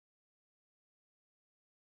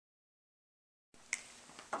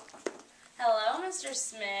Mr.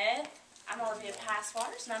 Smith. I'm Olivia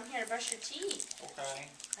Passwaters, and I'm here to brush your teeth. Okay.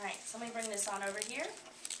 Alright, so let me bring this on over here.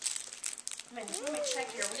 Let me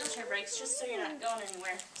check your wheelchair brakes just so you're not going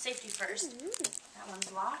anywhere. Safety first. That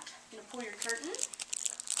one's locked. I'm going to pull your curtain.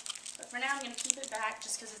 But for now, I'm going to keep it back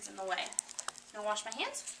just because it's in the way. I'm going to wash my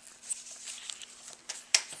hands.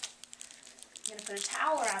 I'm going to put a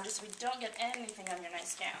towel around just so we don't get anything on your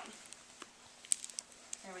nice gown.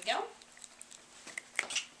 There we go.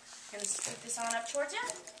 I'm going to scoop this on up towards you.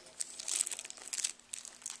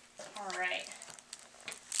 Alright.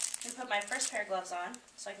 I'm going to put my first pair of gloves on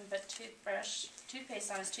so I can put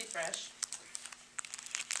toothpaste on his toothbrush.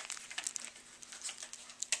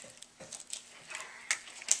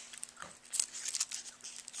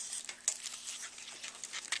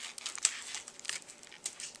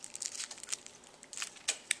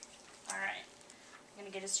 Alright. I'm going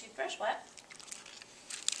to get his toothbrush wet.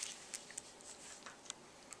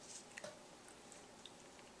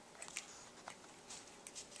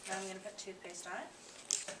 Now I'm going to put toothpaste on it.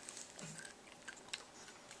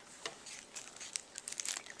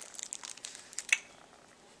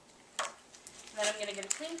 Then I'm going to get a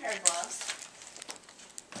clean pair of gloves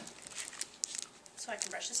so I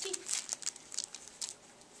can brush his teeth.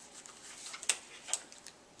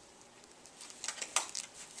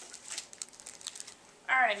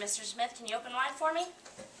 Alright, Mr. Smith, can you open wide for me?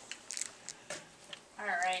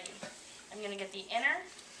 Alrighty. I'm going to get the inner,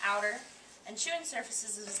 outer, and chewing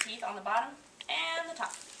surfaces of his teeth on the bottom and the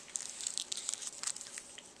top.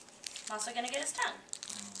 I'm also going to get his tongue.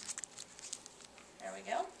 There we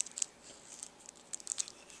go.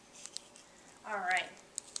 Alright.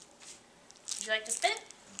 Would you like to spit?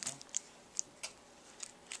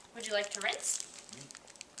 Would you like to rinse?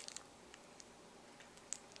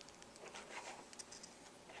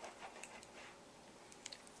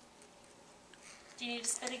 Do you need to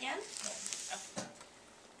spit again? Oh.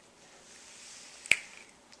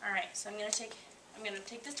 Alright, so I'm gonna take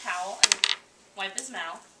the towel and wipe his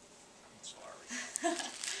mouth. Sorry.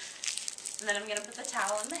 And then I'm gonna put the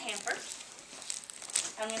towel in the hamper.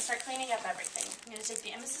 I'm going to start cleaning up everything. I'm going to take the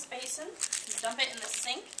emesis basin, dump it in the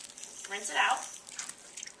sink, rinse it out.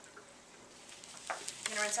 I'm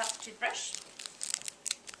going to rinse out the toothbrush.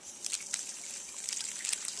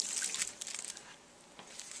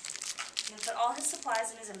 I'm going to put all his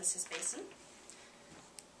supplies in his emesis basin.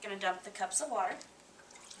 I'm going to dump the cups of water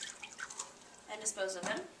and dispose of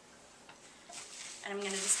them. And I'm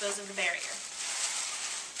going to dispose of the barrier.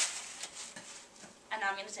 And now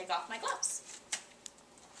I'm going to take off my gloves.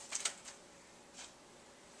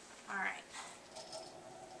 Alright.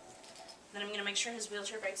 Then I'm going to make sure his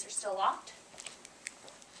wheelchair brakes are still locked.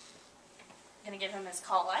 I'm going to give him his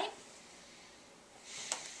call light.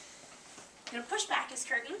 I'm going to push back his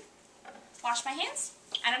curtain, wash my hands,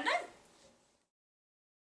 and I'm done.